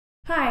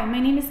Hi, my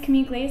name is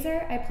Camille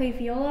Glazer. I play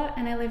viola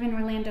and I live in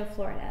Orlando,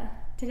 Florida.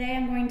 Today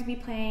I'm going to be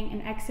playing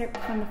an excerpt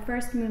from the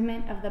first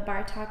movement of the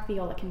Bartók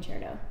Viola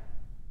Concerto.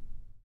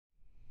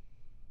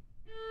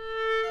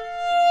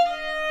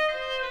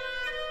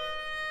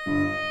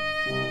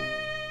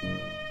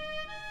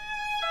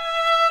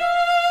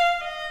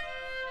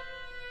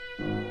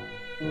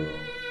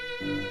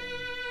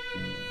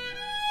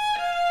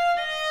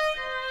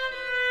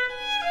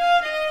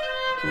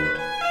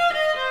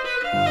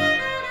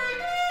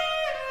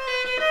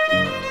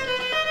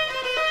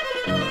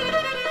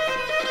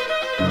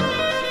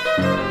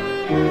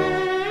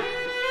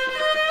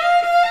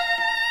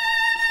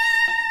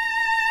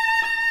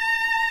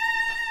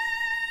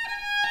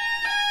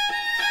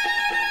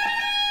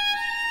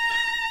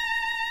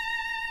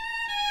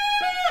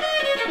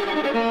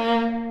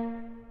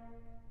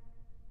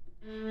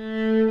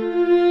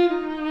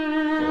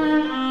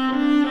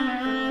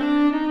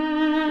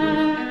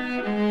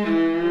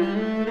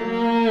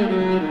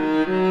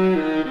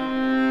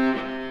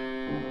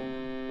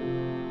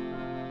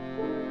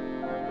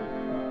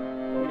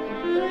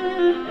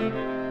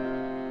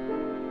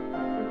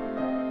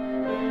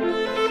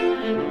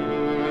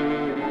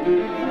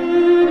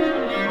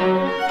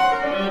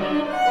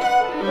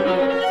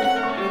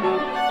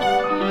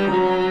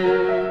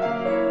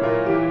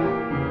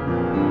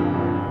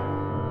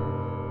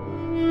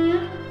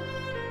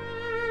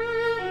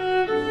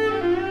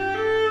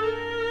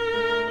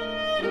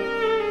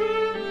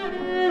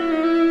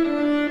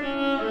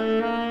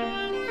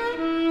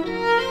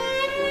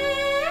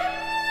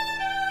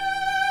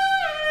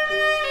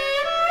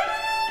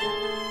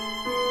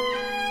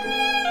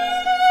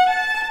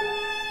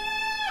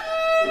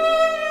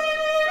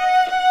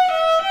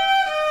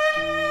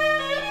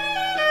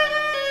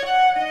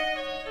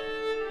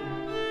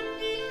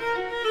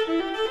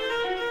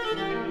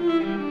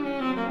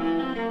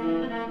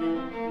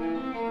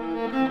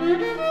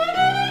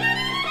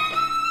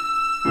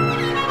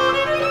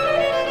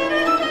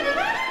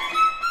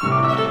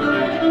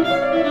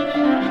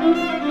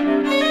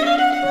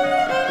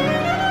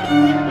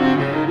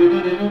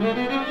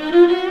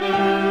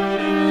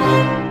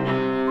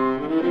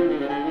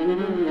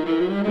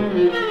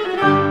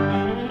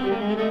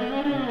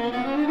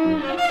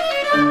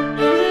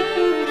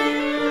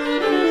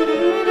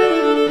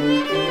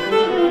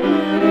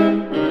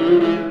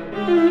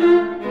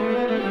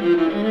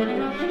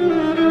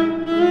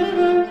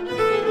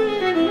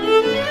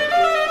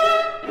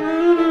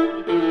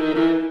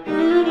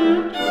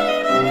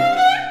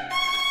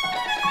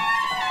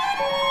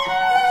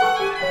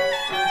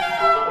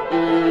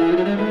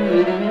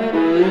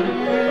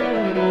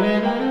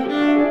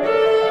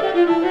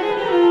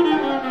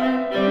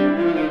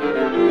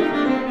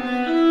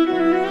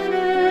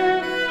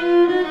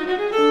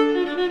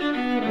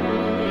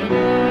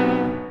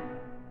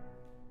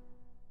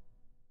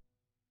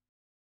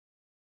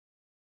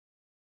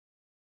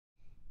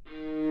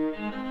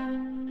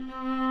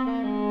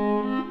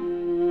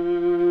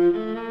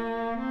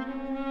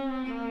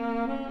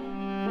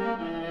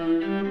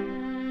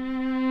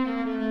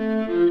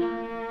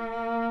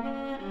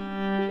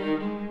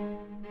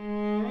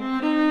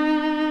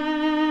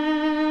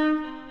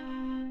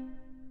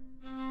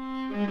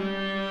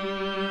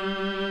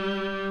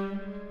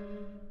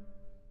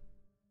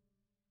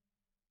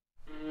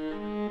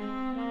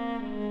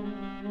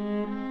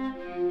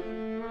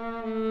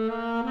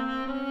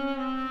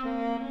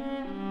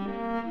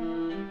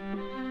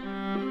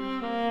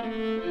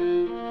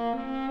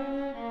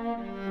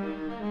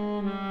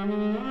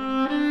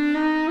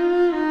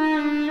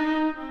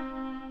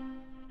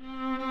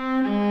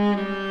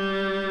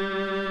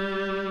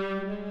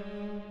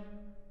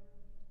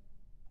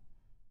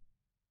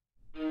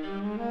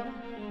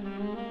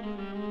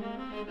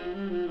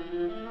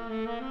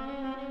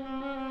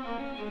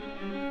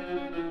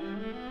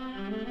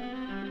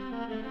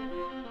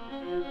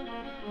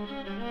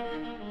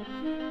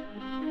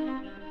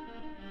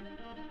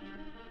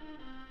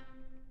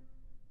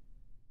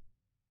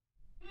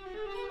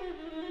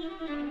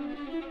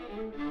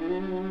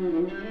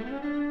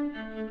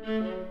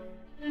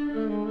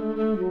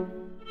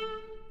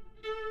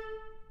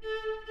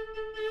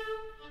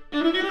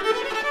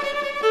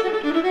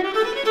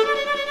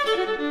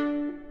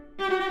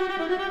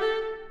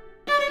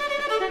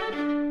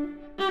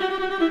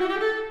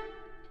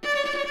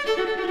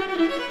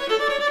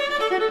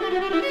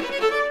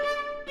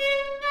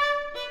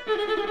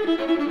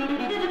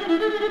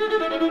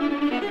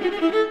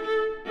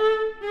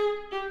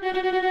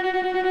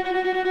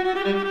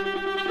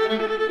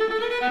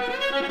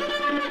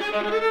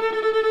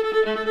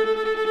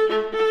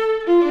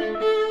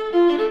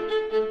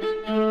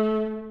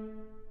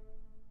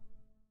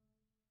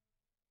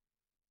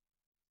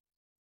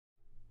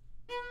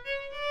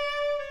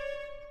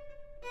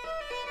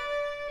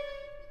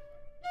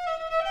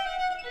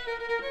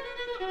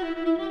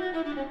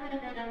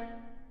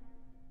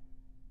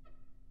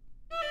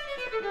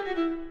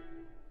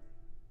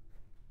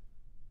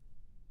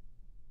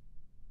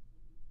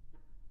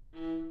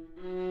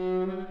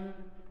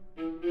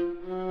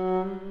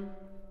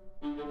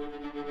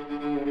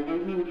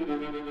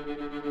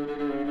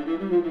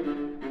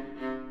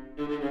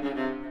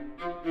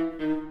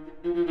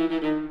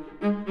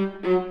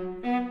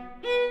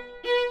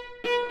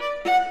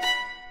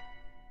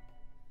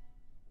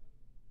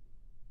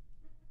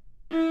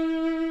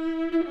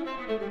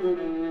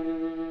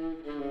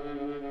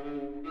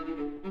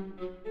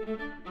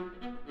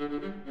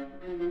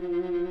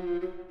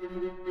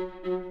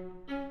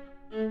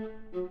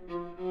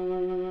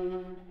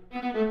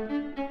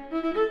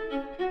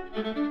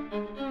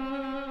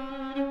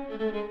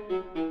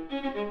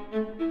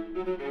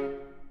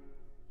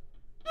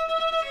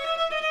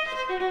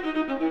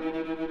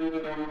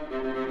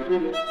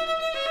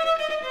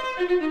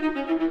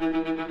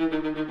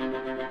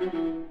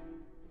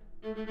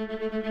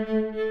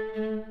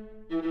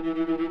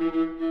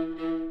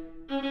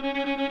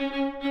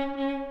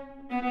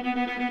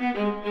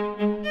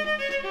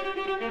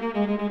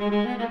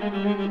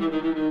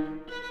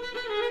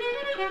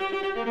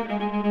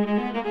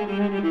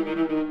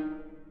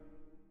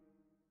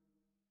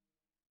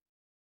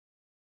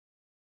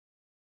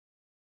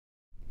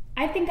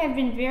 I think I've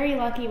been very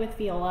lucky with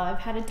viola. I've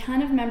had a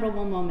ton of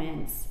memorable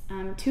moments.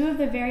 Two of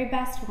the very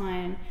best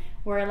one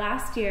were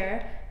last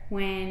year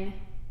when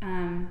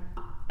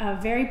a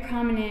very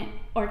prominent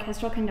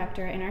orchestral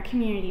conductor in our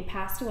community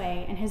passed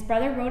away, and his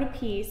brother wrote a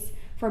piece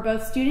for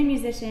both student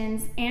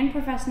musicians and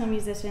professional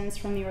musicians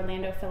from the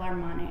Orlando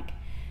Philharmonic.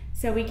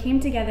 So we came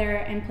together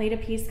and played a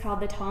piece called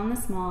The Tall and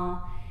the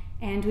Small,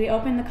 and we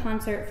opened the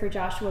concert for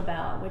Joshua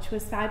Bell, which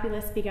was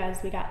fabulous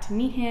because we got to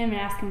meet him and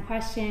ask him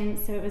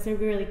questions, so it was a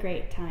really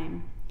great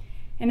time.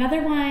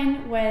 Another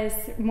one was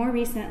more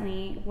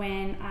recently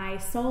when I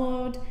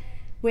soloed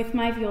with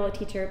my viola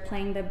teacher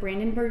playing the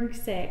Brandenburg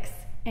Six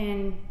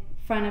in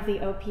front of the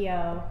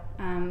OPO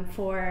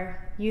for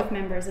youth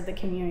members of the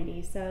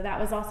community. So that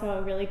was also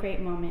a really great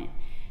moment,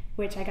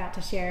 which I got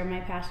to share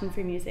my passion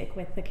for music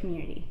with the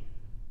community.